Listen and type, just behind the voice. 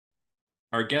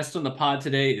Our guest on the pod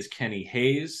today is Kenny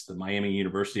Hayes. The Miami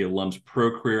University alum's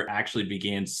pro career actually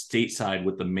began stateside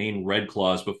with the Maine Red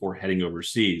Claws before heading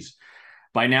overseas.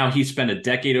 By now, he spent a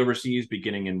decade overseas,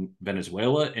 beginning in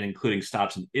Venezuela and including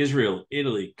stops in Israel,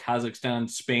 Italy, Kazakhstan,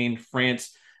 Spain,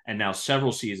 France, and now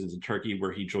several seasons in Turkey,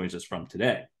 where he joins us from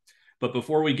today. But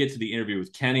before we get to the interview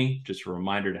with Kenny, just a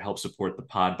reminder to help support the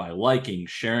pod by liking,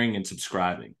 sharing, and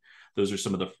subscribing. Those are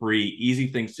some of the free, easy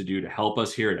things to do to help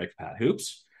us here at Expat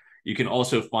Hoops. You can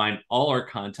also find all our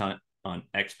content on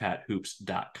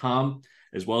expathoops.com,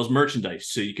 as well as merchandise,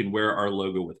 so you can wear our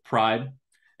logo with pride.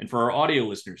 And for our audio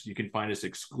listeners, you can find us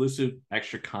exclusive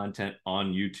extra content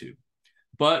on YouTube.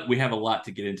 But we have a lot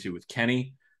to get into with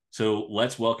Kenny, so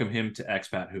let's welcome him to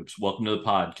Expat Hoops. Welcome to the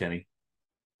pod, Kenny.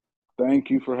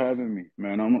 Thank you for having me,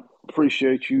 man. I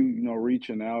appreciate you,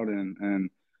 reaching out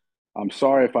and I'm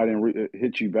sorry if I didn't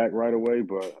hit you back right away,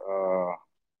 but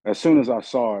as soon as I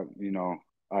saw it,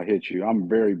 I hit you. I'm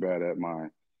very bad at my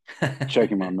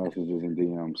checking my messages and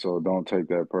DM, so don't take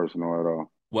that personal at all.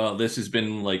 Well, this has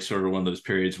been like sort of one of those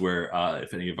periods where,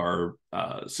 if any of our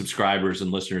subscribers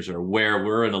and listeners are aware,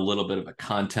 we're in a little bit of a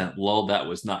content lull. That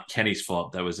was not Kenny's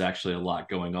fault. That was actually a lot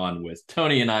going on with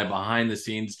Tony and I behind the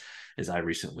scenes as I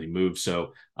recently moved.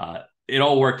 So it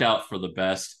all worked out for the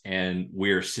best. And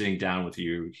we're sitting down with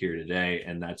you here today.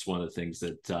 And that's one of the things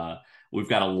that we've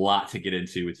got a lot to get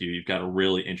into with you. You've got a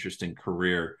really interesting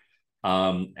career.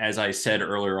 As I said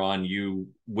earlier on, you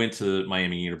went to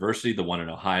Miami University, the one in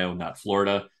Ohio, not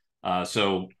Florida.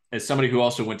 So, as somebody who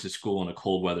also went to school in a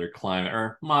cold weather climate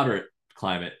or moderate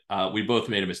climate, we both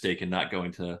made a mistake in not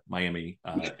going to Miami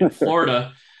in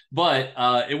Florida, but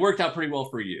it worked out pretty well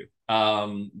for you.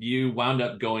 You wound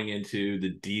up going into the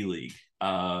D League,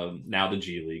 now the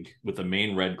G League, with the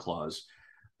Maine Red Claws.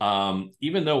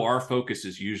 Even though our focus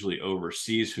is usually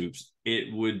overseas hoops,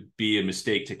 it would be a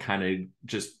mistake to kind of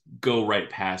just go right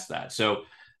past that. So,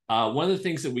 one of the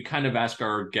things that we kind of ask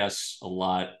our guests a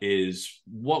lot is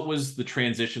what was the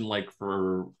transition like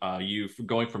for you for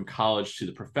going from college to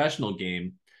the professional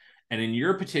game? And in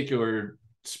your particular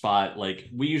spot, like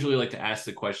we usually like to ask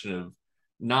the question of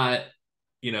not,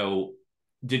 you know,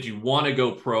 did you want to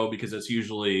go pro? Because that's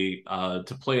usually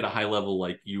to play at a high level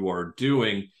like you are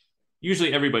doing.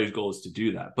 Usually everybody's goal is to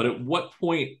do that. But at what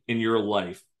point in your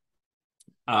life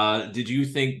did you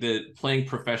think that playing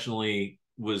professionally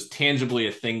was tangibly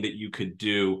a thing that you could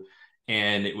do?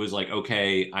 And it was like,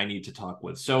 okay, I need to talk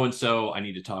with so and so, I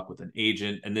need to talk with an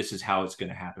agent, and this is how it's going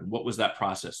to happen. What was that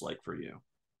process like for you?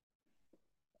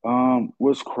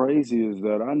 What's crazy is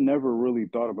that I never really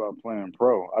thought about playing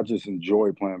pro. I just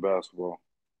enjoy playing basketball.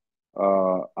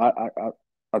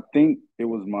 I think it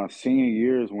was my senior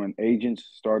years when agents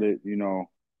started,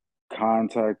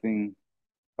 contacting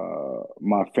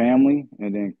my family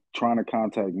and then trying to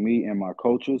contact me and my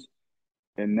coaches.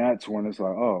 And that's when it's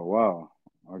like, oh, wow,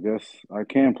 I guess I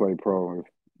can play pro if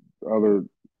other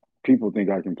people think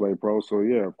I can play pro. So,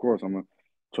 yeah, of course, I'm going to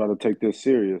try to take this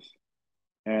serious.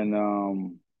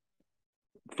 And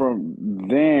from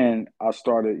then, I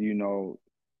started,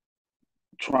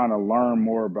 trying to learn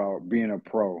more about being a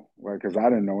pro, right? Because I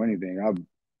didn't know anything. I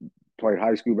played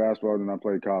high school basketball, then I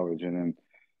played college. And then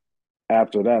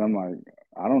after that, I'm like,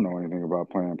 I don't know anything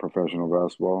about playing professional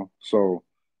basketball. So,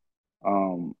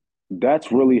 Um,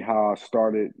 that's really how I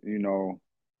started,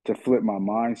 to flip my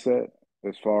mindset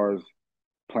as far as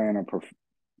playing a prof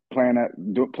playing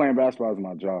basketball as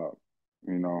my job,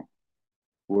 you know,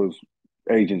 was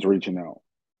agents reaching out.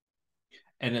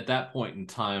 And at that point in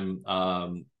time,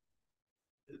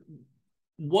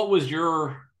 what was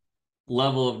your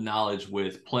level of knowledge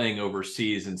with playing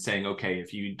overseas and saying, okay,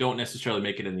 if you don't necessarily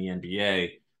make it in the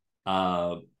NBA,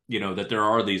 that there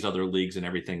are these other leagues and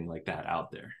everything like that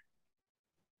out there?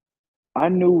 I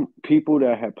knew people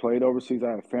that had played overseas.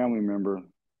 I had a family member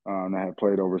that had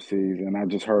played overseas, and I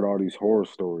just heard all these horror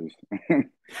stories.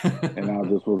 And I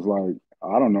just was like,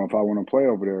 I don't know if I want to play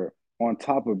over there. On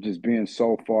top of just being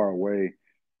so far away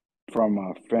from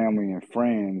my family and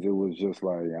friends, it was just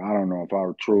like, I don't know if I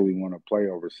truly want to play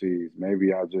overseas.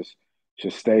 Maybe I just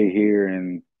should stay here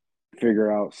and figure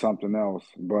out something else.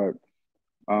 But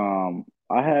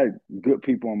I had good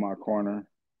people in my corner,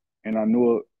 and I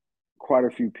knew quite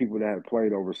a few people that had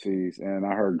played overseas, and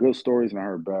I heard good stories and I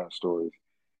heard bad stories.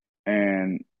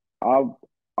 And I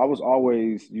I was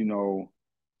always,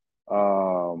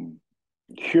 um,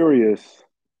 curious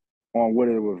on what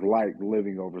it was like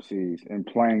living overseas and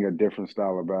playing a different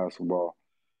style of basketball.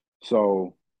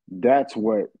 So that's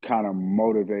what kind of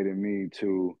motivated me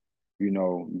to,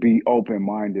 be open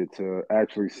minded to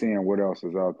actually seeing what else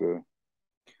is out there.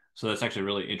 So that's actually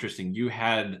really interesting. You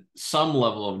had some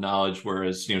level of knowledge,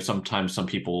 whereas sometimes some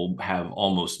people have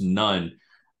almost none.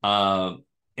 Uh,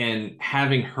 and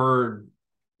having heard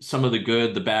some of the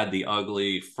good, the bad, the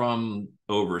ugly from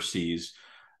overseas,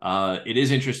 it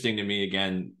is interesting to me,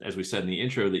 again, as we said in the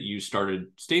intro, that you started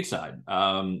stateside.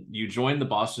 You joined the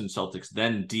Boston Celtics,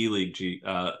 then D League,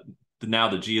 now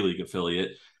the G League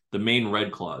affiliate, the Maine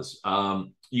Red Claws.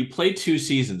 You played 2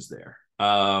 seasons there.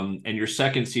 And your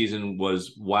second season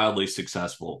was wildly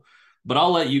successful. But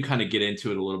I'll let you kind of get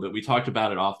into it a little bit. We talked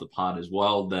about it off the pod as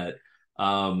well, that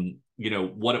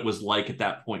what it was like at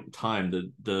that point in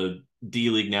time. The D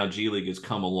League, now G League, has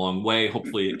come a long way.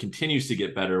 Hopefully it continues to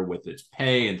get better with its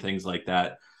pay and things like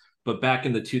that. But back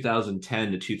in the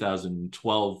 2010 to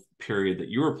 2012 period that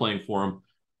you were playing for them,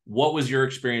 what was your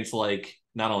experience like,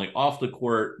 not only off the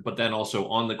court, but then also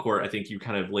on the court? I think you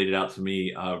kind of laid it out to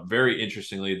me very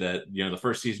interestingly that, the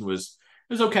first season was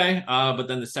okay, but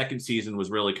then the second season was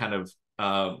really kind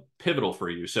of pivotal for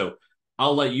you. So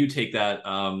I'll let you take that,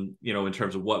 in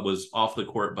terms of what was off the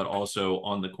court, but also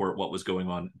on the court, what was going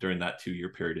on during that 2 year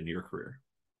period in your career.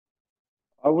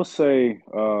 I would say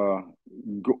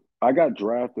I got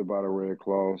drafted by the Red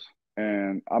Claws,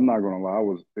 and I'm not gonna lie, I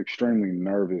was extremely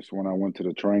nervous when I went to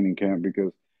the training camp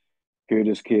because here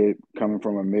this kid coming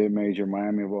from a mid-major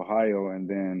Miami of Ohio, and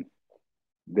then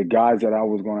the guys that I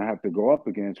was going to have to go up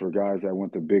against were guys that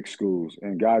went to big schools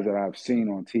and guys that I've seen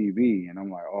on TV. And I'm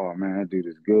like, oh man, that dude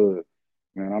is good.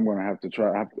 Man, I'm going to have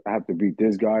to have to beat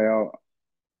this guy out.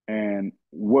 And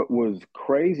what was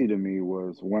crazy to me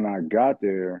was when I got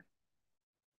there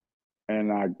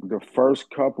and the first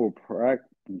couple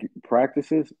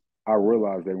practices, I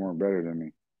realized they weren't better than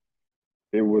me.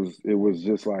 It was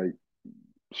just like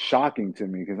shocking to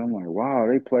me because I'm like, wow,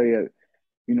 they play at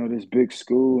this big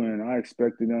school, and I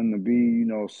expected them to be,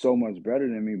 so much better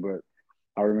than me. But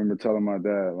I remember telling my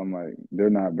dad, I'm like, they're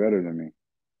not better than me.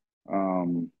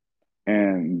 Um,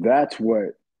 and that's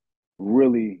what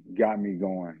really got me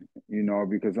going,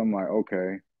 because I'm like,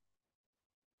 okay,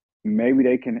 maybe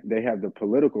they have the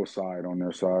political side on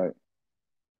their side,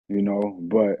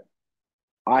 but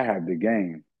I have the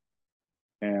game.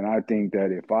 And I think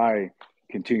that if I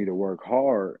continue to work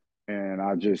hard and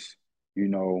I just, you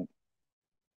know,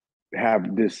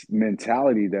 have this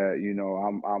mentality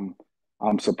that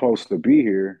I'm supposed to be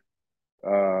here,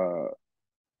 uh,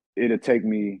 it'll take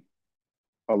me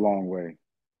a long way.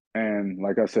 And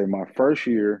like I say, my first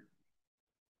year,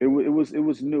 it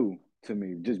was new to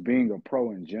me, just being a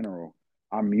pro in general.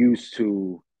 I'm used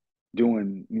to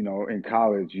doing, in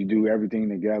college, you do everything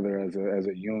together as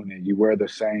a unit. You wear the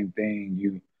same thing.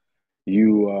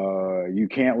 You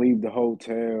can't leave the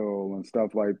hotel and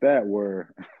stuff like that.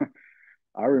 Where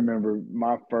I remember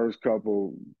my first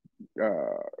couple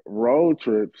road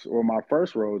trips, or my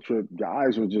first road trip,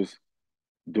 guys were just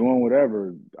doing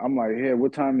whatever. I'm like, hey,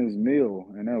 what time is meal?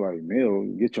 And they're like,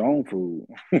 meal, get your own food.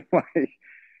 Like,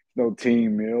 no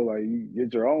team meal. Like, you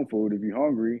get your own food. If you're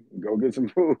hungry, go get some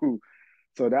food.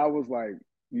 So that was like,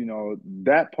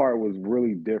 that part was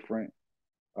really different.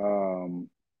 Um,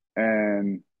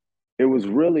 and it was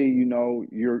really,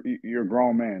 you're a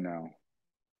grown man now.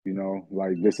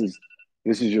 Like this is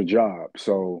your job.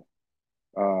 So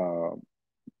uh,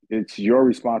 it's your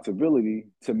responsibility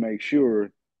to make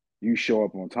sure you show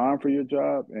up on time for your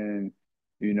job, and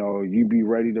you be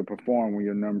ready to perform when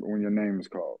your name is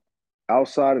called.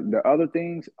 Outside of the other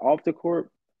things off the court,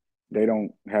 they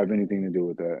don't have anything to do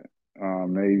with that.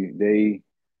 They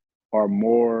are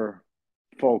more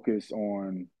focused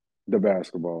on the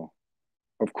basketball.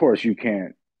 Of course, you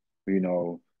can't, you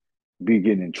know, be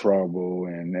getting in trouble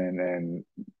and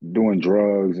doing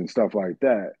drugs and stuff like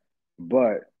that.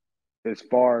 But as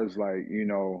far as like,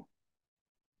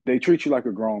 they treat you like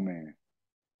a grown man.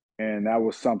 And that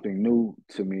was something new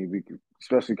to me,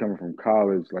 especially coming from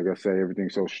college. Like I say,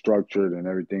 everything's so structured and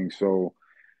everything's so,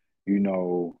 you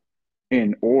know,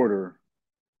 in order.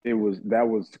 That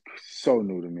was so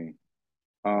new to me.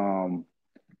 Um,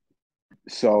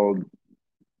 so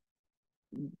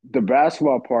the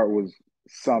basketball part was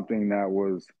something that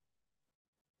was,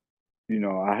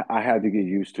 I had to get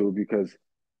used to because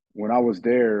when I was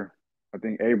there, I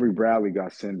think Avery Bradley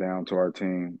got sent down to our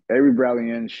team. Avery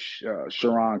Bradley and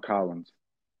Sharon Collins.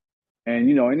 And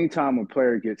anytime a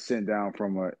player gets sent down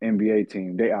from an NBA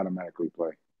team, they automatically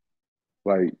play.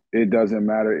 Like it doesn't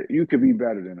matter. You could be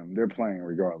better than them. They're playing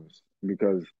regardless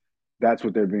because that's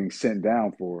what they're being sent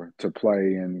down for, to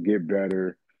play and get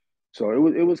better. So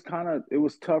it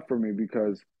was tough for me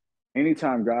because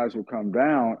anytime guys would come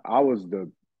down, I was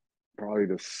the probably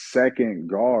the second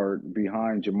guard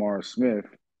behind Jamar Smith.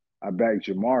 I backed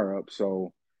Jamar up.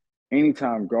 So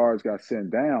anytime guards got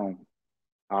sent down,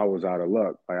 I was out of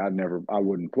luck. Like I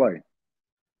wouldn't play.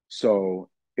 So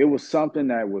it was something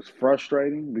that was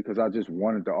frustrating because I just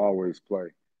wanted to always play.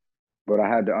 But I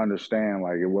had to understand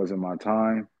like it wasn't my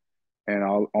time. And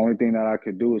only thing that I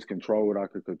could do is control what I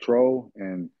could control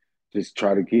and just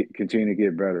try to continue to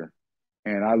get better.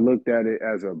 And I looked at it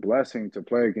as a blessing to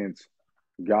play against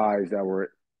guys that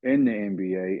were in the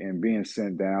NBA and being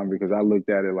sent down because I looked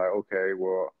at it like, okay,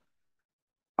 well,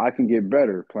 I can get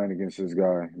better playing against this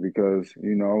guy because,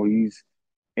 he's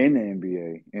in the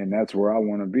NBA and that's where I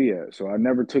want to be at. So I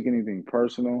never took anything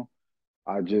personal.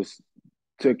 I just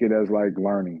took it as like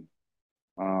learning.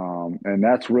 And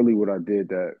that's really what I did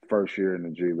that first year in the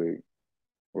G League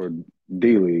or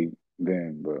D League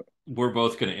then. But We're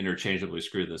both going to interchangeably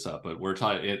screw this up, but we're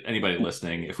talking anybody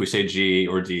listening. If we say G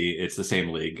or D, it's the same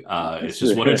league. It's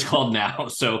just what it's called now.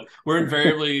 So we're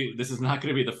invariably, this is not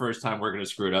going to be the first time we're going to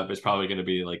screw it up. It's probably going to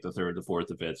be like the third, the fourth,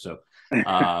 the fifth. So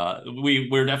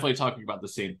we're definitely talking about the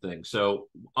same thing. So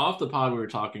off the pod, we were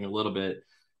talking a little bit,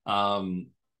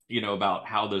 about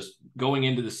how this going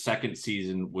into the second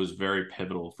season was very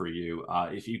pivotal for you.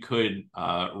 If you could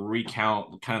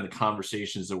recount kind of the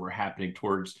conversations that were happening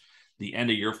towards the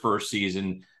end of your first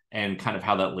season and kind of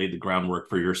how that laid the groundwork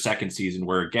for your second season,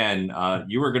 where again,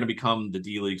 you were going to become the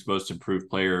D League's most improved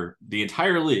player, the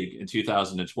entire league in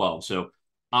 2012. So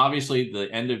obviously, the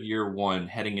end of year one,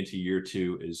 heading into year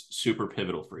two, is super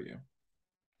pivotal for you.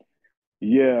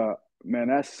 yeah, man,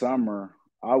 that summer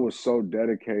I was so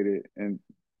dedicated in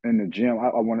the gym.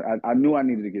 I knew I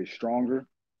needed to get stronger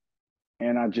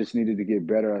and I just needed to get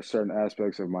better at certain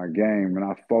aspects of my game. And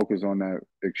I focused on that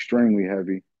extremely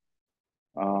heavy.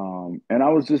 And I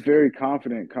was just very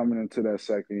confident coming into that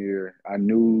second year. I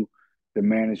knew the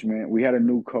management. We had a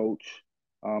new coach.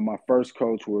 My first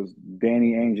coach was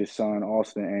Danny Ainge's son,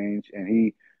 Austin Ainge, and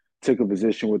he took a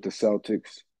position with the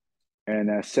Celtics. And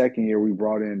that second year, we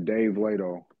brought in Dave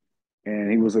Lato,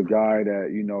 and he was a guy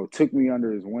that took me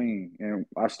under his wing, and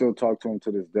I still talk to him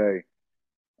to this day.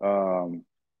 Um,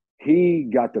 he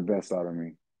got the best out of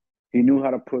me. He knew how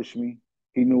to push me.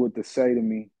 He knew what to say to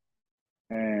me,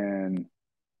 and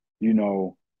you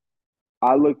know,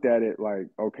 I looked at it like,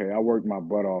 okay, I worked my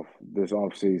butt off this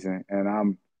off season, and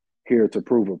I'm here to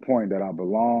prove a point that I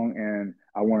belong and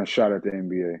I want a shot at the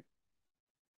NBA.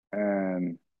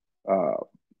 And uh,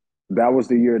 that was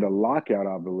the year of the lockout,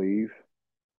 I believe.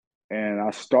 And I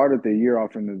started the year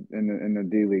off in the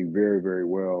D League very, very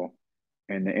well.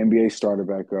 And the NBA started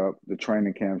back up, the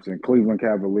training camps, and Cleveland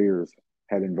Cavaliers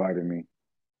had invited me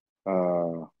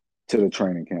uh, to the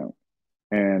training camp.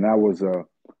 And that was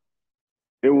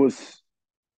it was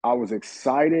I was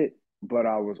excited, but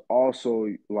I was also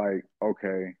like,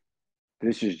 okay,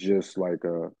 this is just like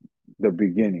the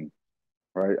beginning,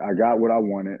 right? I got what I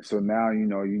wanted, so now you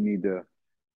need to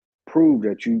prove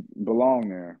that you belong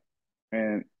there.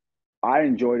 And I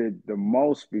enjoyed it the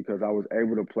most because I was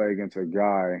able to play against a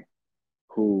guy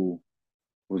who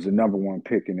was the number one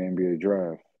pick in the NBA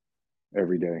draft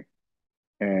every day,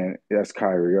 and that's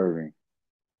Kyrie Irving.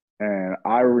 And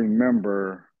I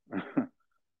remember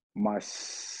my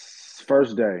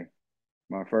first day,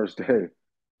 my first day,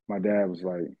 my dad was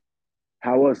like,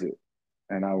 "How was it?"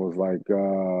 And I was like,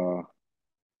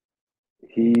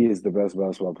 "He is the best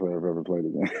basketball player I've ever played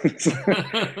against."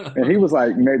 And he was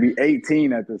like maybe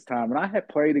 18 at this time, and I had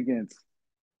played against,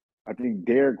 I think,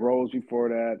 Derrick Rose before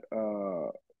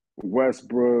that,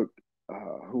 Westbrook,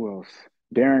 who else?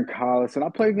 Darren Collis, and I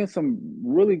played against some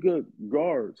really good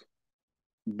guards,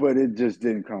 but it just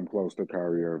didn't come close to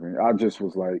Kyrie Irving. I just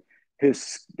was like,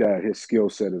 his skill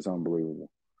set is unbelievable.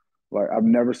 Like I've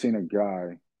never seen a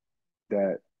guy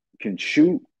that can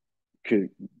shoot, can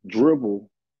dribble,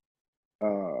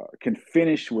 can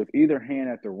finish with either hand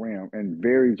at the rim, and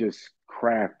very just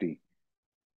crafty.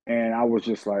 And I was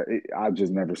just like, I've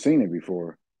just never seen it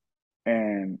before.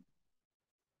 And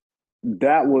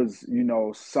that was,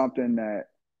 something that,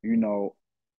 you know,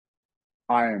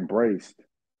 I embraced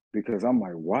because I'm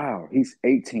like, wow, he's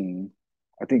 18.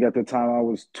 I think at the time I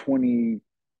was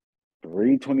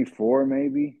 23, 24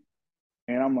 maybe.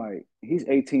 And I'm like, he's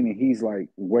 18 and he's like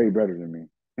way better than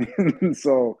me.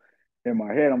 So in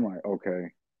my head, I'm like, okay,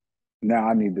 now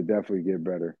I need to definitely get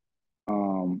better.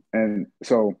 And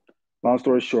so long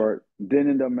story short, didn't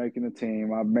end up making the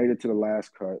team. I made it to the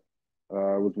last cut.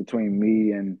 It was between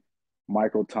me and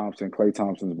Michael Thompson, Klay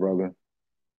Thompson's brother.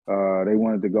 They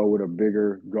wanted to go with a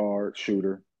bigger guard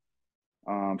shooter.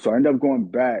 So I ended up going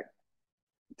back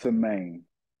to Maine.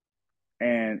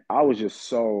 And I was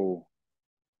just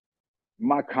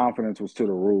my confidence was to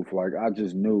the roof. Like I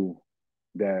just knew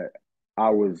that I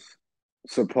was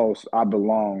I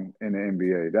belong in the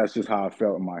NBA. That's just how I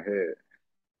felt in my head.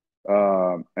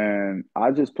 And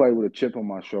I just played with a chip on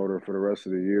my shoulder for the rest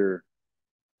of the year.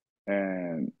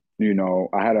 And,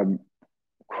 I had a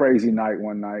crazy night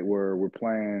one night where we're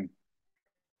playing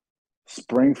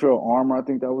Springfield Armor, I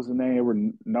think that was the name. They were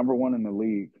number one in the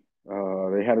league.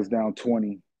 They had us down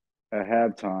 20 at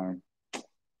halftime.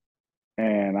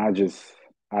 And I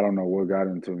don't know what got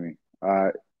into me.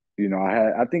 I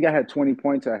think I had 20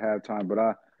 points at halftime, but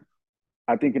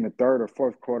I think in the third or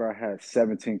fourth quarter, I had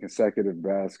 17 consecutive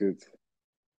baskets.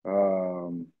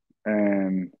 And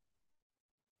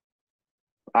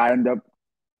I ended up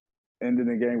ending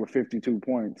the game with 52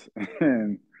 points.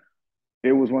 And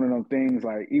it was one of those things,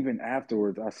 like, even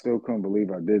afterwards, I still couldn't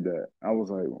believe I did that. I was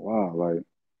like, wow, like,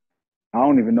 I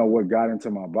don't even know what got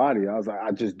into my body. I was like,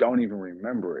 I just don't even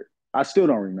remember it. I still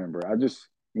don't remember.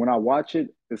 When I watch it,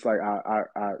 it's like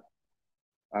I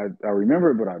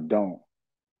remember it, but I don't.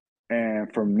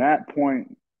 And from that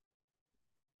point,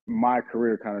 my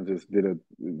career kind of just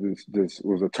this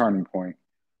was a turning point.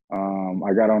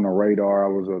 I got on the radar. I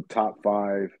was a top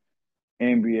five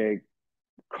NBA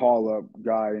call up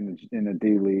guy in the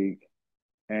D League,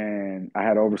 and I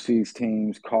had overseas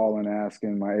teams calling,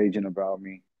 asking my agent about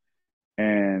me,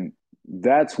 and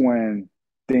that's when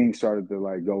things started to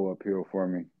like go uphill for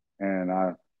me, and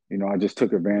I just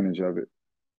took advantage of it.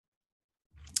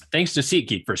 Thanks to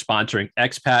SeatGeek for sponsoring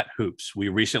Expat Hoops. We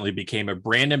recently became a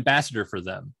brand ambassador for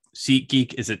them.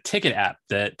 SeatGeek is a ticket app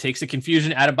that takes the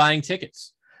confusion out of buying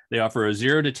tickets. They offer a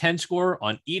 0 to 10 score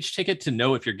on each ticket to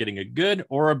know if you're getting a good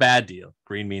or a bad deal.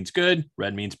 Green means good,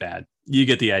 red means bad. You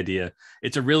get the idea.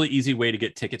 It's a really easy way to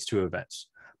get tickets to events.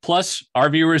 Plus, our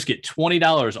viewers get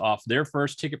 $20 off their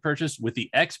first ticket purchase with the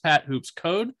Expat Hoops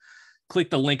code. Click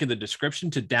the link in the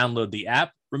description to download the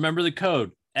app. Remember the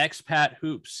code Expat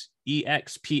Hoops,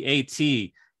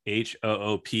 EXPATHOOPS,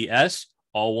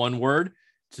 all one word,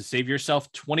 to save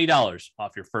yourself $20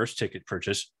 off your first ticket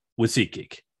purchase with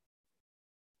SeatGeek.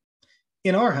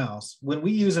 In our house, when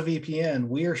we use a VPN,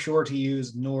 we are sure to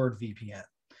use NordVPN.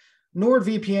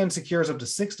 NordVPN secures up to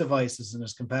 6 devices and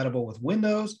is compatible with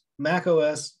Windows, Mac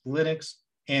OS, Linux,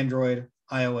 Android,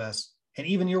 iOS, and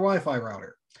even your Wi-Fi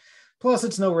router. Plus,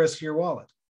 it's no risk to your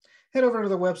wallet. Head over to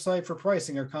their website for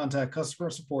pricing or contact customer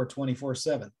support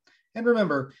 24/7. And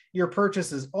remember, your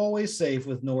purchase is always safe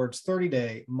with Nord's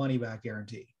 30-day money-back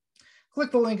guarantee.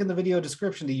 Click the link in the video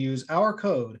description to use our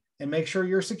code and make sure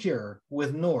you're secure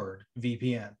with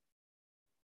NordVPN.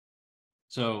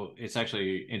 So it's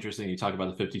actually interesting you talk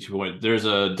about the 52 point. There's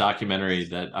a documentary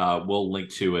that we'll link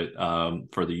to it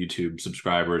for the YouTube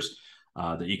subscribers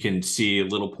that you can see a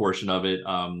little portion of it.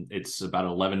 It's about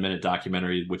an 11-minute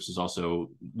documentary, which is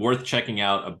also worth checking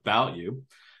out about you.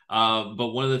 But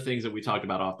one of the things that we talked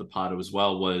about off the pod as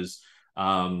well was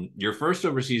your first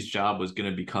overseas job was going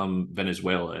to become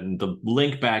Venezuela. And the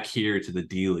link back here to the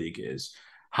D League is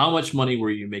how much money were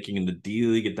you making in the D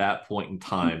League at that point in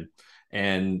time?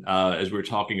 And as we were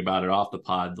talking about it off the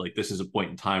pod, like this is a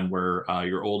point in time where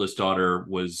your oldest daughter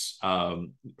was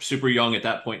super young at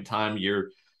that point in time.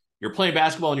 You're playing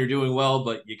basketball and you're doing well,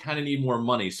 but you kind of need more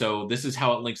money. So this is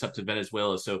how it links up to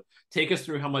Venezuela. So take us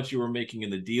through how much you were making in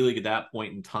the D League at that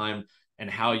point in time and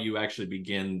how you actually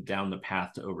begin down the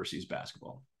path to overseas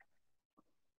basketball.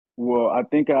 Well, I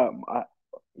think I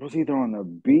was either on a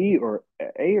B or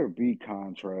A or B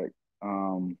contract.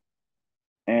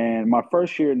 And my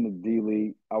first year in the D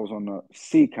League, I was on the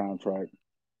C contract,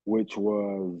 which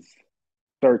was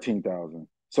 13,000.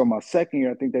 So my second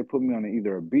year, I think they put me on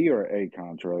either a B or A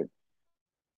contract,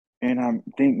 and I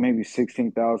think maybe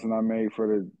 16,000 I made for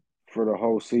the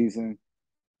whole season,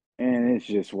 and it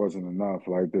just wasn't enough.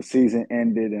 Like the season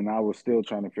ended, and I was still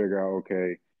trying to figure out,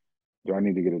 okay, do I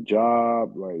need to get a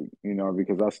job? Like,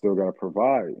 because I still got to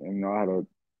provide. And I had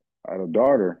a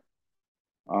daughter.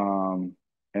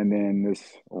 And then this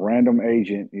random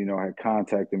agent, had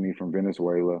contacted me from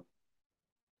Venezuela,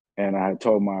 and I had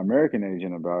told my American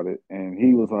agent about it, and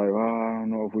he was like, "Oh, I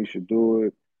don't know if we should do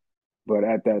it." But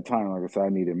at that time, like I said, I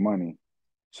needed money.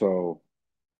 So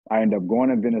I ended up going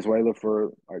to Venezuela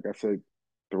for, like I said,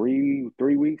 three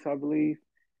weeks, I believe.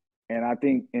 And I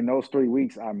think in those 3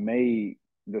 weeks, I made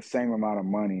the same amount of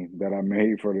money that I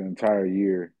made for the entire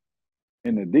year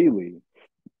in the D League.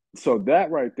 So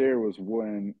that right there was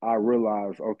when I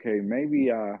realized, okay,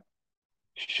 maybe I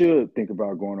should think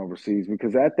about going overseas,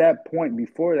 because at that point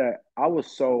before that, I was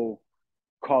so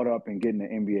caught up in getting the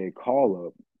NBA call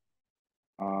up.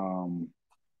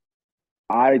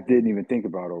 I didn't even think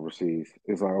about overseas.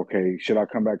 It's like, okay, should I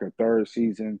come back a third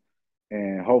season?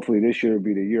 And hopefully this year will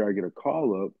be the year I get a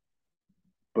call up.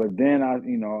 But then I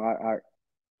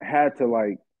had to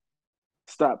like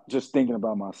stop just thinking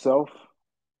about myself,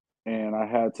 and I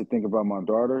had to think about my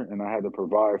daughter, and I had to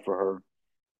provide for her.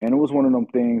 And it was one of them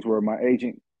things where my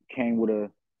agent came with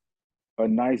a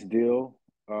nice deal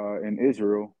in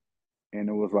Israel, and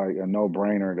it was like a no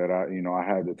brainer that I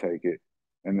had to take it.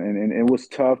 And it was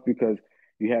tough because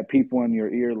you had people in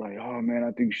your ear like, oh man,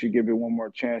 I think you should give it one more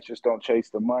chance. Just don't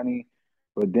chase the money.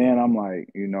 But then I'm like,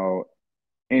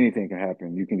 anything can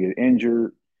happen. You can get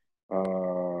injured.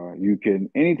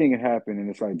 Anything can happen, and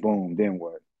it's like, boom, then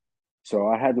what? So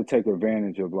I had to take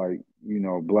advantage of like,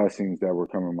 blessings that were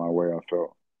coming my way, I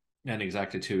felt. And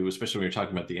exactly too, especially when you're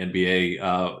talking about the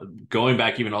NBA, going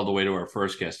back even all the way to our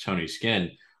first guest, Tony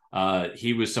Skinn.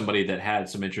 He was somebody that had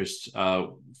some interest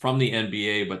from the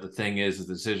NBA, but the thing is,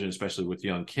 the decision, especially with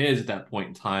young kids at that point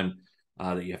in time,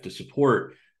 that you have to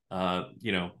support. Are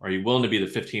you willing to be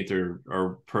the 15th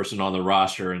or person on the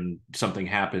roster, and something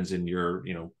happens and you're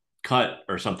cut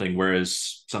or something?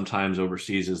 Whereas sometimes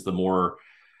overseas is the more,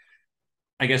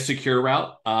 I guess, secure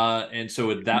route. And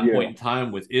so at that Yeah. point in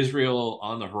time, with Israel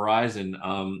on the horizon,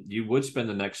 you would spend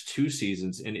the next 2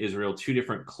 seasons in Israel, two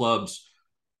different clubs.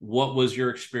 What was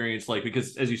your experience like?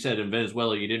 Because as you said, in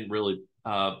Venezuela, you didn't really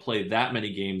play that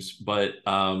many games, but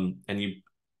and you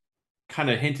kind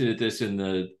of hinted at this in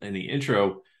the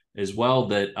intro as well,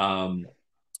 that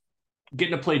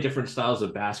getting to play different styles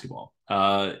of basketball.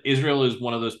 Israel is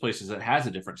one of those places that has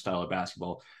a different style of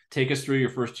basketball. Take us through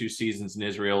your first 2 seasons in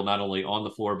Israel, not only on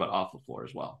the floor, but off the floor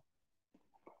as well.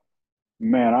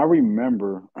 Man, I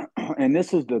remember, and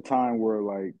this is the time where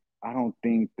like I don't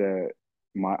think that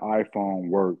my iPhone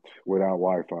worked without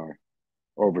Wi-Fi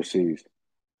overseas.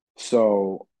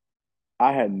 So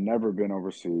I had never been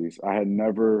overseas. I had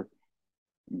never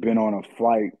been on a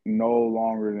flight no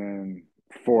longer than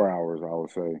 4 hours, I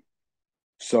would say.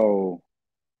 So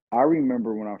I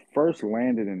remember when I first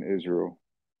landed in Israel,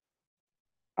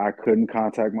 I couldn't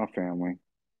contact my family.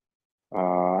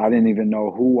 I didn't even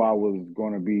know who I was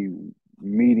going to be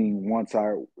meeting once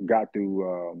I got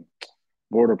through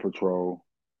Border Patrol.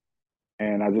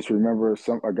 And I just remember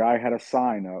a guy had a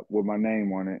sign up with my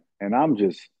name on it, and I'm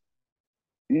just,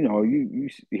 you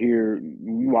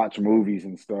watch movies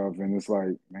and stuff, and it's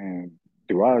like, man,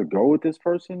 do I go with this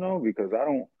person though? Because I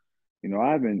don't,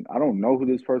 I don't know who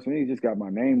this person is. He just got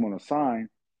my name on a sign.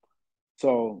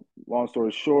 So long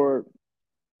story short,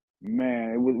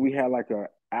 man, we had like a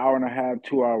hour and a half,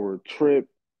 2 hour trip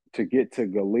to get to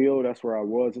Galil. That's where I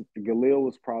was. Galil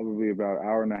was probably about an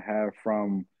hour and a half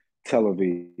from Tel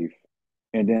Aviv.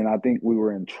 And then I think we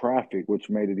were in traffic, which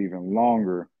made it even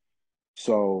longer.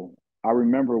 So I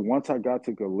remember once I got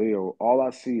to Galil, all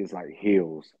I see is like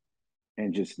hills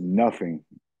and just nothing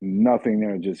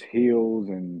there, just hills.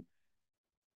 And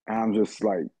I'm just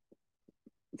like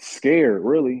scared,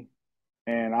 really.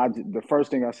 And the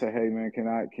first thing I said, hey man, can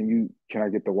I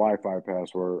get the Wi-Fi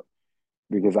password?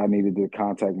 Because I needed to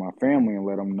contact my family and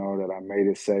let them know that I made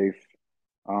it safe.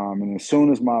 And as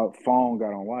soon as my phone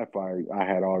got on Wi-Fi, I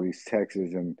had all these texts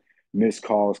and missed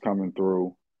calls coming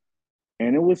through,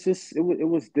 and it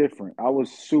was different. I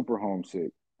was super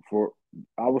homesick for,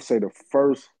 I would say, the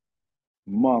first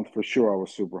month for sure. I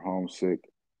was super homesick,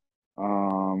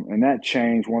 and that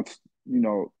changed once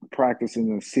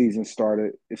practicing the season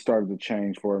started. It started to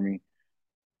change for me.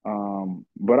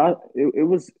 But it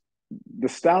was, the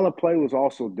style of play was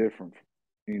also different.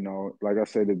 Like I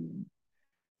said, the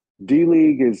D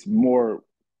League is more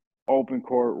open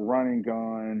court, running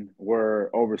gun, where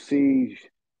overseas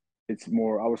it's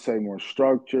more, I would say, more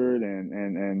structured,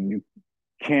 and you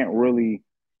can't really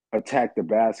attack the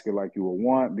basket like you would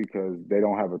want because they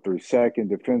don't have a 3-second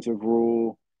defensive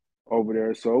rule over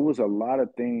there. So it was a lot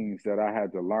of things that I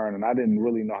had to learn, and I didn't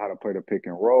really know how to play the pick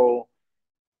and roll.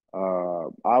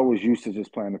 I was used to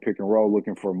just playing the pick and roll,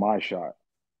 looking for my shot.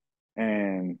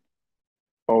 And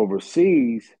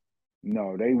overseas,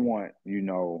 no, they want,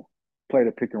 play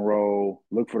the pick and roll,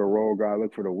 look for the roll guy,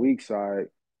 look for the weak side,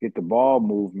 get the ball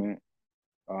movement.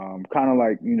 Kind of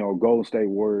like, Golden State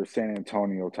Warriors, San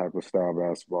Antonio type of style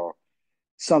basketball.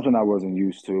 Something I wasn't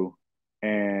used to.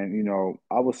 And,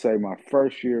 I would say my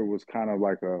first year was kind of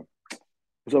like it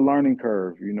was a learning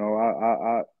curve.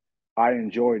 I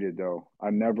enjoyed it though.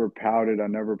 I never pouted. I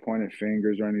never pointed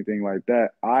fingers or anything like that.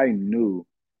 I knew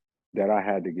that I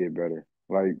had to get better.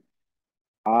 Like,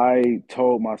 I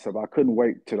told myself I couldn't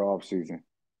wait to the off season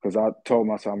because I told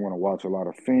myself I'm going to watch a lot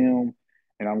of film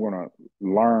and I'm going to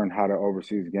learn how the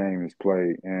overseas game is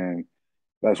played. And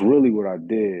that's really what I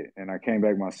did. And I came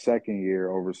back my second year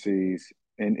overseas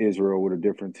in Israel with a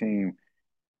different team.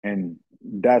 And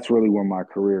that's really when my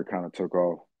career kind of took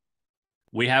off.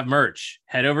 We have merch.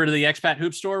 Head over to the Expat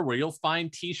Hoop store where you'll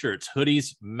find t-shirts,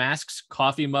 hoodies, masks,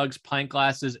 coffee mugs, pint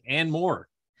glasses, and more.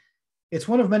 It's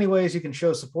one of many ways you can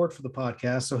show support for the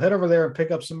podcast, so head over there and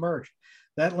pick up some merch.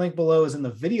 That link below is in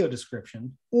the video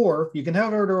description, or you can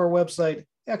head over to our website,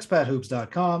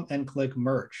 expathoops.com, and click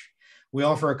merch. We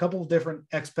offer a couple of different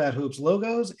Expat Hoops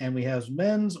logos, and we have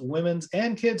men's, women's,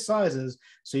 and kids sizes,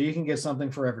 so you can get something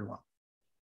for everyone.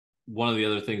 One of the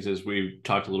other things is we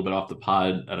talked a little bit off the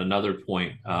pod at another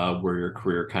point where your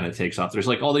career kind of takes off. There's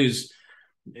like all these,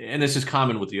 and this is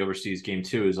common with the overseas game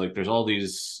too, is like there's all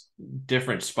these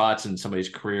different spots in somebody's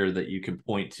career that you can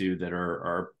point to that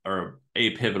are a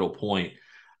pivotal point.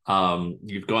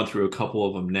 You've gone through a couple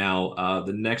of them now.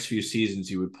 The next few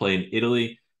seasons you would play in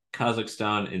Italy,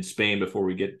 Kazakhstan, and Spain before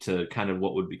we get to kind of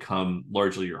what would become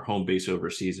largely your home base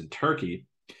overseas in Turkey.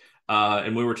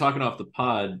 And we were talking off the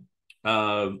pod,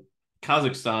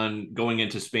 Kazakhstan going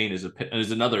into Spain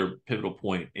is another pivotal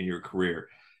point in your career.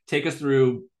 Take us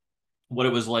through what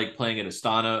it was like playing at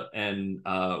Astana and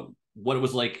what it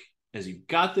was like as you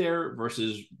got there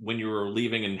versus when you were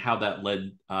leaving and how that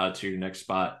led to your next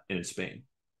spot in Spain.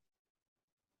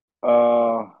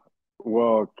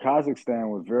 Well, Kazakhstan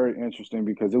was very interesting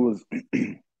because it was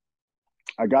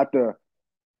I got the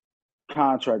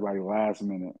contract like last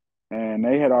minute, and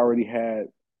they had already had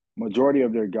majority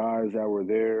of their guys that were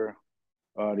there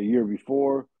the year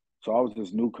before. So I was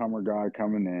this newcomer guy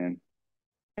coming in,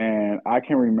 and I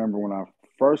can remember when I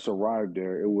first arrived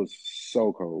there, it was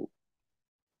so cold.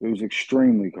 It was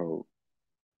extremely cold,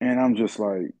 and I'm just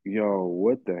like, "Yo,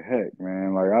 what the heck,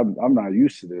 man? Like, I'm not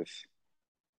used to this."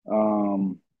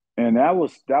 And that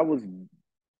was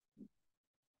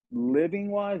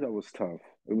living wise, that was tough.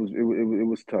 It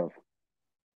was tough.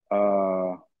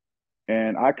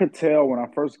 And I could tell when I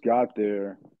first got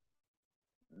there,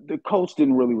 the coach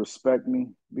didn't really respect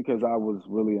me because I was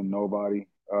really a nobody.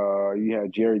 You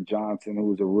had Jerry Johnson, who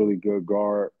was a really good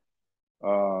guard.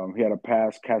 He had a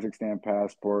Kazakhstan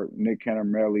passport. Nick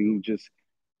Cantermelli, who just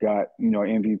got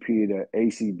MVP at the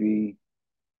ACB.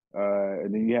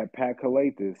 And then you had Pat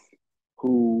Kalathis,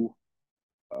 who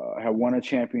had won a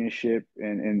championship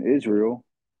in Israel,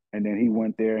 and then he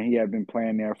went there and he had been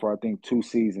playing there for I think 2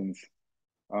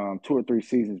 or 3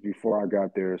 seasons before I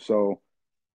got there. So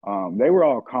they were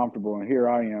all comfortable, and here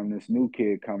I am, this new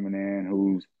kid coming in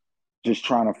who's just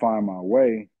trying to find my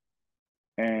way.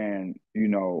 And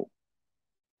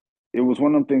it was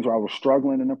one of them things where I was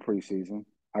struggling in the preseason.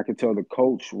 I could tell the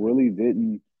coach really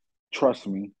didn't trust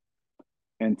me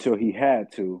until he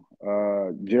had to.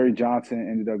 Jerry Johnson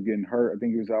ended up getting hurt. I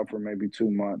think he was out for maybe 2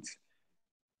 months.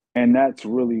 And that's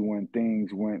really when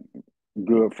things went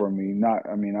good for me.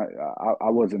 I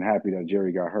wasn't happy that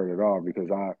Jerry got hurt at all because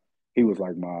he was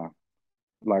like my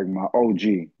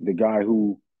OG, the guy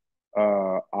who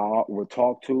I would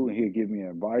talk to and he'd give me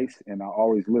advice and I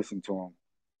always listened to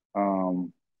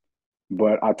him.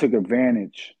 But I took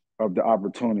advantage of the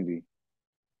opportunity.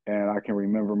 And I can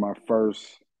remember my first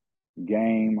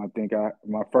game.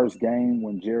 My first game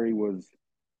when Jerry was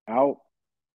out,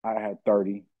 I had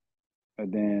 30.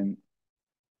 And then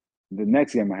the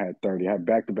next game I had 30. I had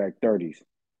back-to-back 30s.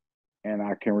 And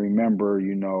I can remember,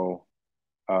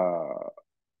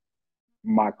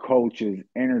 my coach's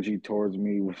energy towards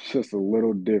me was just a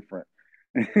little different.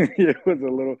 It was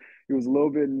a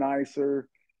little bit nicer.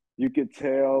 You could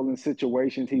tell in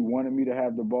situations he wanted me to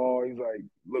have the ball. He's like,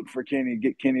 look for Kenny,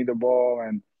 get Kenny the ball.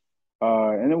 And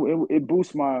it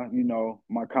boosts my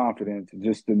confidence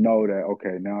just to know that,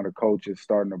 okay, now the coach is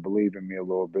starting to believe in me a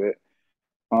little bit.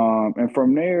 And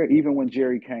from there, even when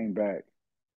Jerry came back,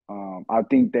 I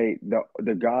think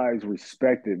the guys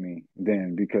respected me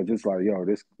then because it's like, yo,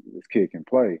 this kid can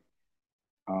play.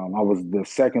 I was the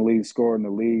second leading scorer in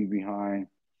the league behind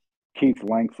Keith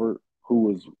Langford, who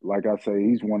was, like I say,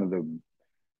 he's one of the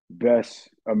best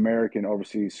American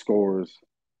overseas scorers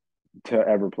to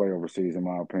ever play overseas, in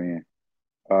my opinion.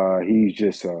 He's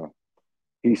just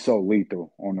he's so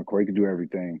lethal on the court. He can do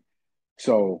everything.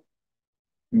 So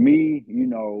me,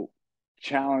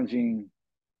 challenging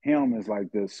him as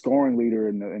like the scoring leader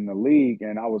in the league,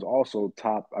 and I was also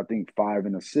top, I think, 5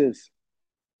 in assists.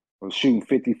 I was shooting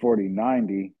 50, 40,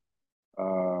 90.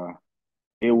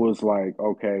 It was like,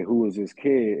 okay, who is this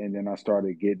kid? And then I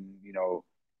started getting,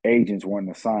 agents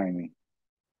wanting to sign me.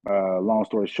 Long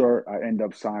story short, I end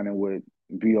up signing with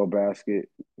VO Basket,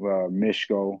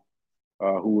 Mishko,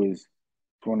 who is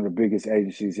one of the biggest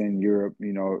agencies in Europe.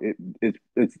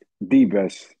 It's the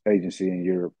best agency in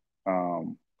Europe.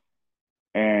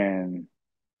 And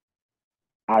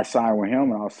I signed with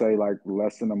him, and I'll say like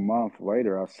less than a month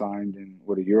later, I signed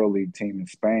with a EuroLeague team in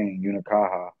Spain,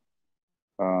 Unicaja,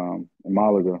 in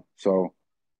Malaga. So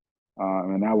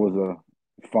And that was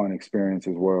a fun experience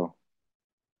as well.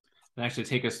 And actually,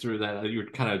 take us through that. You were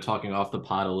kind of talking off the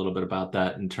pod a little bit about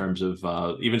that in terms of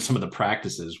even some of the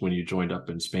practices when you joined up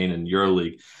in Spain in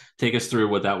EuroLeague. Take us through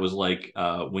what that was like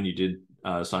when you did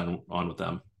sign on with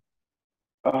them.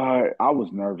 I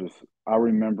was nervous. I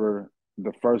remember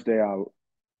the first day I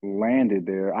landed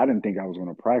there, I didn't think I was going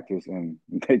to practice, and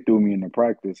they threw me into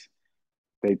practice.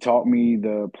 They taught me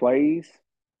the plays,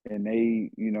 and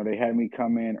they had me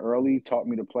come in early, taught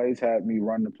me the plays, had me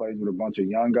run the plays with a bunch of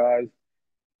young guys,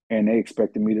 and they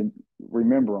expected me to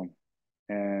remember them.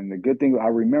 And the good thing, I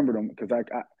remembered them because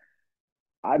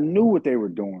I knew what they were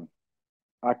doing.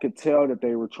 I could tell that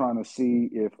they were trying to see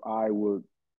if I was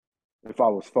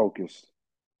focused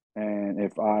and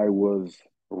if I was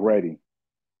ready.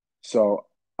 So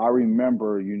I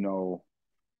remember,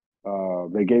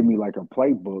 they gave me like a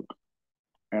playbook,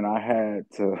 and I had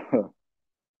to.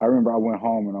 I remember I went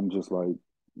home and I'm just like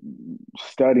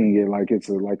studying it like it's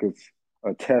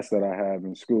a test that I have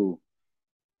in school.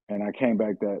 And I came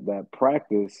back that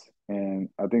practice, and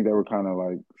I think they were kind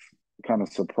of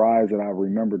surprised that I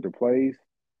remembered the plays.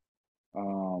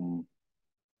 Um,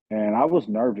 and I was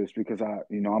nervous because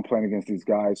I'm playing against these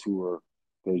guys who are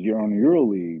they're on the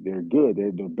EuroLeague. They're good.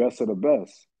 They're the best of the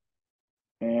best.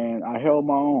 And I held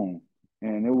my own.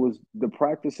 And it was the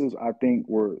practices I think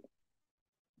were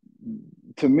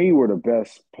to me were the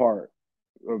best part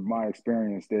of my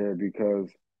experience there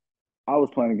because I was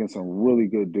playing against some really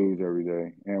good dudes every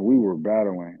day, and we were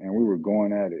battling and we were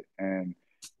going at it, and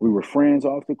we were friends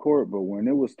off the court. But when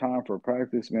it was time for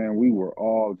practice, man, we were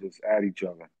all just at each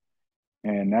other,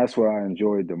 and that's what I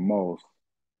enjoyed the most.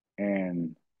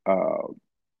 And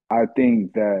I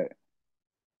think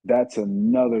that's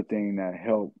another thing that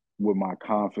helped with my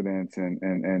confidence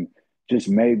and just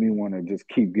made me want to just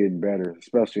keep getting better,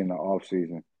 especially in the off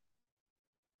season.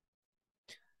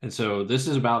 And so this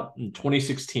is about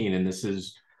 2016, and this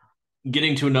is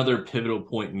getting to another pivotal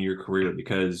point in your career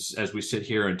because as we sit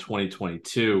here in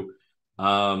 2022,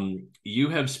 you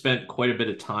have spent quite a bit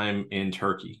of time in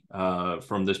Turkey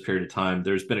from this period of time.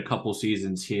 There's been a couple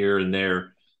seasons here and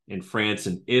there in France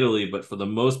and Italy, but for the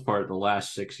most part, the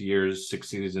last 6 years, 6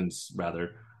 seasons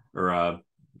rather, or I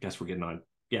guess we're getting on,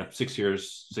 yeah, 6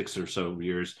 years, 6 or so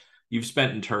years, you've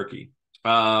spent in Turkey.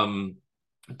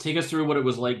 Take us through what it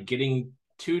was like getting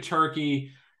to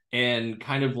Turkey and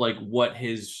kind of like what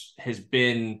has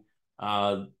been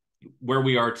uh, where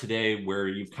we are today, where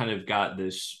you've kind of got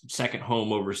this second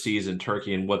home overseas in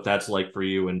Turkey, and what that's like for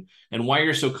you, and why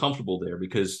you're so comfortable there.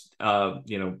 Because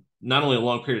not only a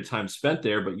long period of time spent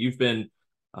there, but you've been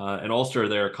an All-Star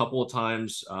there a couple of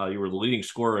times. You were the leading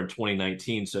scorer in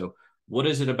 2019. So, what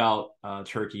is it about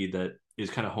Turkey that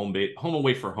is kind of home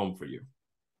away for home for you?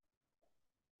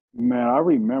 Man, I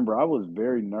remember I was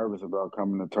very nervous about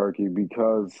coming to Turkey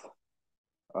because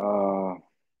uh,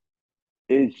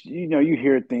 it's you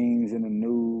hear things in the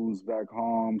news back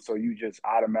home, so you just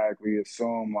automatically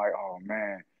assume like, oh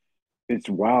man, it's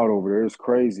wild over there, it's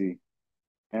crazy.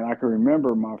 And I can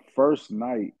remember my first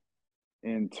night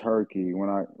in Turkey when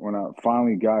I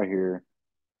finally got here.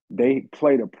 They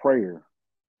played a prayer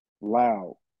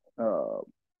loud, uh,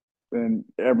 and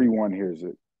everyone hears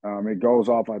it. It goes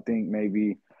off, I think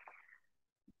maybe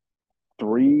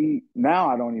three. Now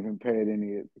I don't even pay it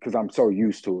any because I'm so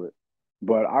used to it.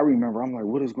 But I remember I'm like,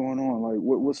 what is going on? Like,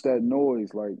 what's that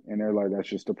noise? Like, and they're like, that's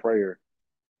just a prayer.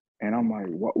 And I'm like,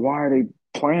 why are they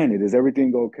playing it? Is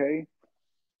everything okay?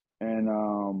 And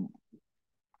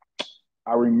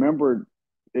I remember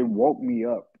it woke me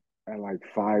up at like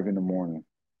 5 in the morning,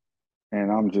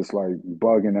 and I'm just like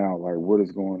bugging out, like, what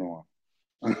is going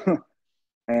on?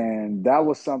 And that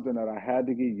was something that I had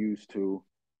to get used to.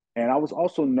 And I was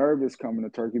also nervous coming to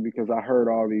Turkey because I heard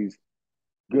all these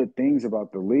good things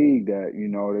about the league that,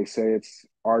 they say it's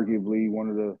arguably one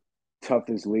of the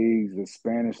toughest leagues. The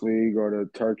Spanish league or the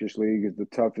Turkish league is the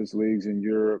toughest leagues in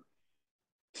Europe.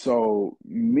 So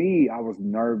me, I was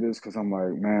nervous because I'm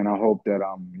like, man, I hope that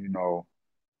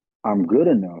I'm good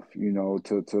enough,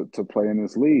 to play in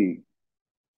this league.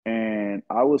 And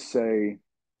I would say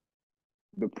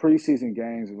the preseason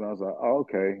games, I was like, oh,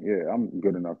 okay, yeah, I'm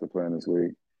good enough to play in this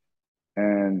league.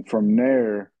 And from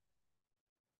there,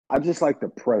 I just like the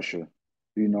pressure.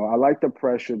 I like the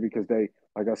pressure because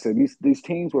like I said, these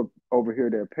teams were over here,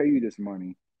 they'll pay you this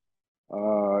money,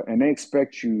 and they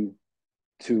expect you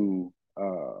to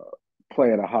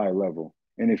play at a high level.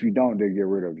 And if you don't, they get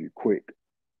rid of you quick.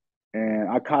 And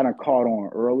I kind of caught on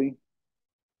early.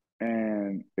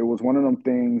 And it was one of them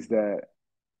things that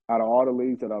out of all the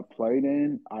leagues that I've played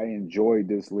in, I enjoyed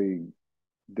this league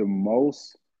the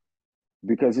most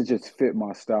because it just fit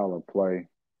my style of play.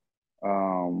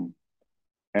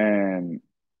 And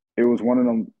it was one of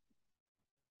them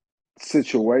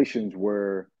situations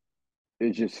where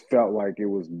it just felt like it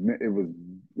was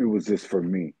just for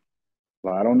me.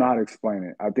 Like, I don't know how to explain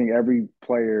it. I think every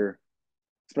player,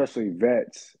 especially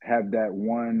vets, have that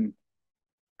one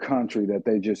country that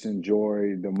they just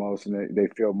enjoy the most and they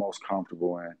feel most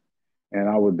comfortable in. And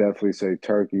I would definitely say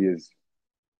Turkey is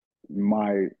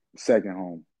my second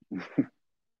home.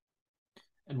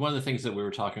 And one of the things that we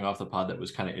were talking off the pod that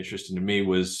was kind of interesting to me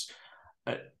was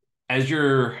uh, as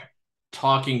you're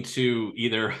talking to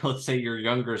either, let's say, your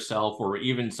younger self or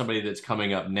even somebody that's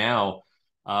coming up now,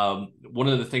 one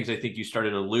of the things I think you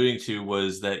started alluding to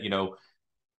was that,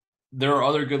 there are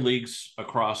other good leagues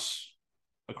across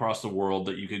the world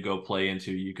that you could go play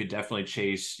into. You could definitely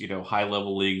chase, high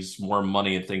level leagues, more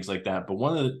money and things like that. But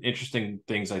one of the interesting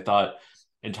things I thought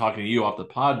in talking to you off the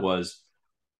pod was,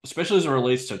 especially as it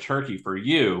relates to Turkey for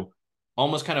you,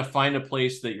 almost kind of find a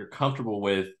place that you're comfortable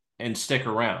with and stick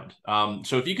around.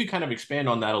 So if you could kind of expand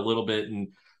on that a little bit. And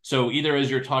so either as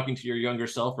you're talking to your younger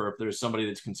self or if there's somebody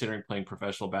that's considering playing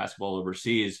professional basketball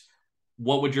overseas,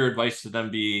 what would your advice to them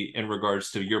be in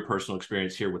regards to your personal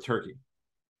experience here with Turkey?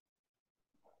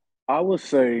 I would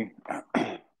say,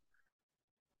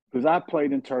 because I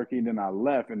played in Turkey, then I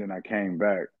left, and then I came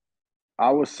back.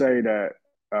 I would say that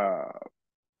uh,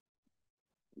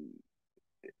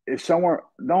 if someone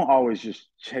don't always just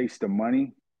chase the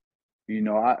money.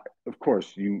 I of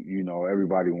course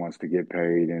everybody wants to get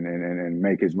paid and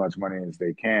make as much money as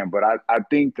they can, but I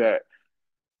think that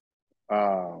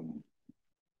um,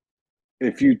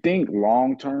 if you think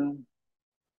long term,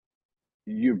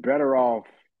 you're better off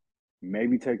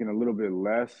maybe taking a little bit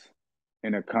less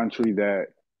in a country that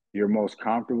you're most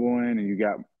comfortable in and you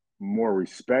got more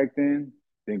respect in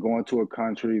than going to a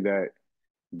country that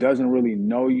doesn't really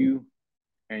know you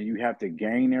and you have to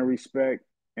gain their respect.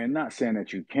 And not saying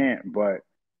that you can't, but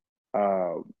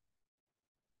uh,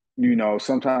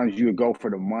 sometimes you would go for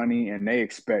the money and they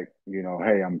expect,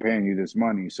 hey, I'm paying you this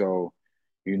money, so,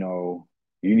 you know,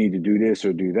 you need to do this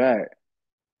or do that.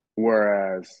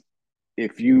 Whereas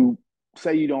if you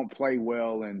say you don't play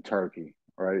well in Turkey,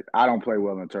 right? I don't play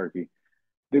well in Turkey.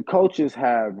 The coaches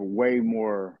have way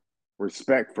more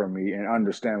respect for me and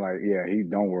understand, like, yeah, he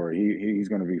don't worry, he's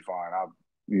gonna be fine.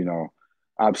 You know,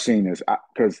 I've seen this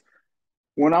because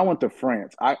when I went to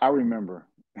France, I remember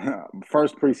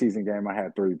first preseason game I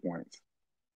had 3 points,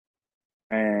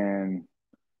 and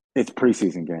it's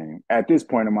preseason game. At this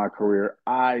point in my career,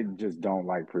 I just don't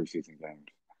like preseason games.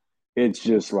 It's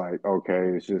just like,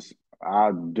 okay, it's just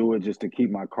I'll do it just to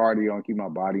keep my cardio and keep my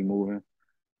body moving.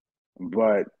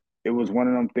 But it was one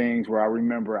of them things where I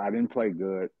remember I didn't play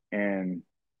good and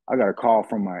I got a call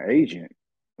from my agent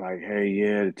like, hey,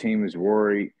 yeah, the team is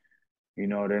worried.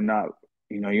 They're not,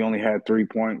 you only had 3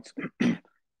 points. And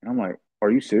I'm like, are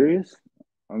you serious?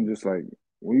 I'm just like,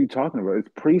 what are you talking about? It's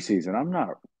preseason. I'm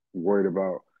not worried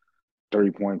about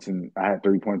 3 points, and I had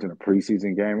 3 points in a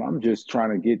preseason game. I'm just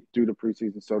trying to get through the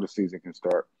preseason so the season can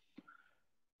start.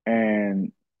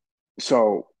 And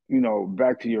so,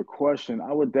 back to your question,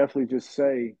 I would definitely just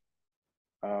say,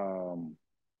 um,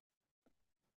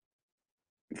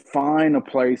 find a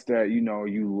place that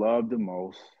you love the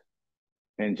most,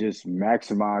 and just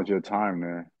maximize your time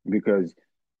there. Because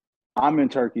I'm in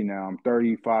Turkey now. I'm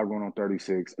 35, going on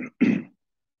 36.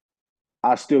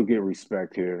 I still get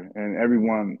respect here, and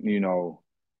everyone,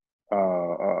 uh,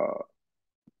 uh,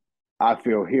 I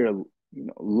feel here,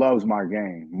 loves my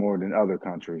game more than other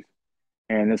countries.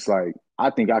 And it's like, I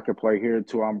think I could play here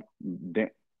until I'm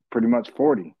pretty much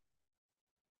 40.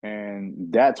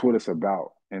 And that's what it's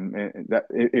about. And that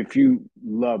if you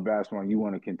love basketball and you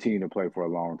want to continue to play for a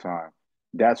long time,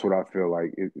 that's what I feel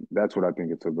like. That's what I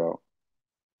think it's about.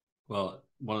 Well,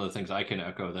 one of the things I can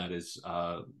echo that is,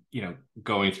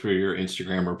 going through your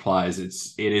Instagram replies, it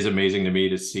is amazing to me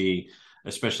to see,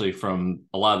 especially from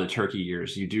a lot of the Turkey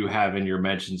years, you do have in your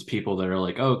mentions people that are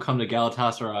like, oh, come to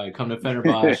Galatasaray, come to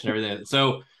Fenerbahce and everything.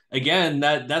 So again,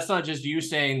 that's not just you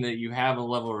saying that you have a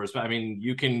level of respect. I mean,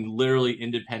 you can literally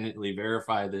independently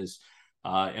verify this.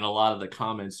 And a lot of the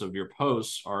comments of your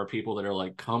posts are people that are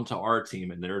like, come to our team,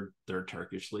 and they're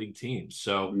Turkish league teams.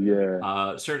 So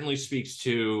Yeah. certainly speaks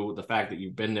to the fact that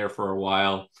you've been there for a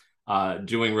while,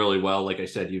 doing really well. Like I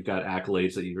said, you've got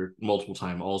accolades that you're multiple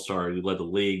time All-Star, you led the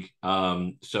league.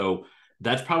 So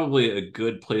that's probably a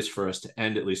good place for us to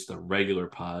end at least the regular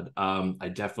pod. I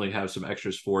definitely have some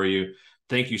extras for you.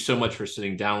 Thank you so much for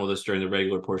sitting down with us during the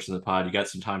regular portion of the pod. You got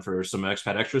some time for some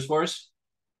expat extras for us?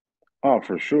 Oh,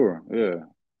 for sure. Yeah,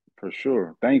 for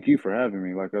sure. Thank you for having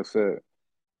me. Like I said,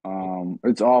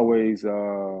 it's always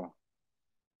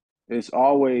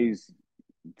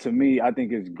to me, I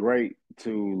think it's great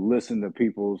to listen to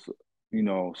people's,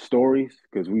 stories,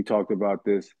 because we talked about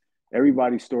this.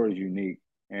 Everybody's story is unique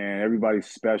and everybody's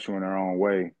special in their own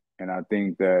way. And I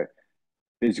think that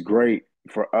it's great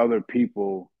for other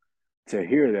people to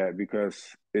hear that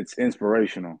because it's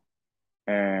inspirational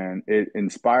and it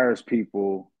inspires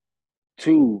people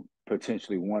to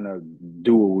potentially want to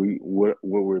do what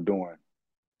we're doing.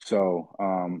 So,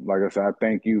 like I said, I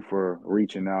thank you for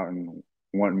reaching out and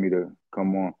wanting me to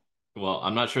come on. Well,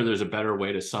 I'm not sure there's a better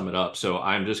way to sum it up. So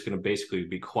I'm just going to basically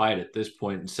be quiet at this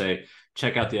point and say,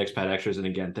 check out the Expat Extras. And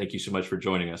again, thank you so much for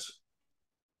joining us.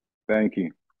 Thank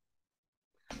you.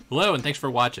 Hello, and thanks for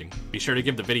watching. Be sure to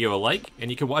give the video a like, and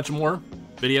you can watch more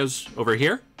videos over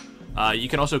here. You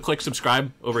can also click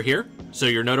subscribe over here so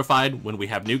you're notified when we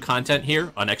have new content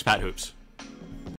here on Expat Hoops.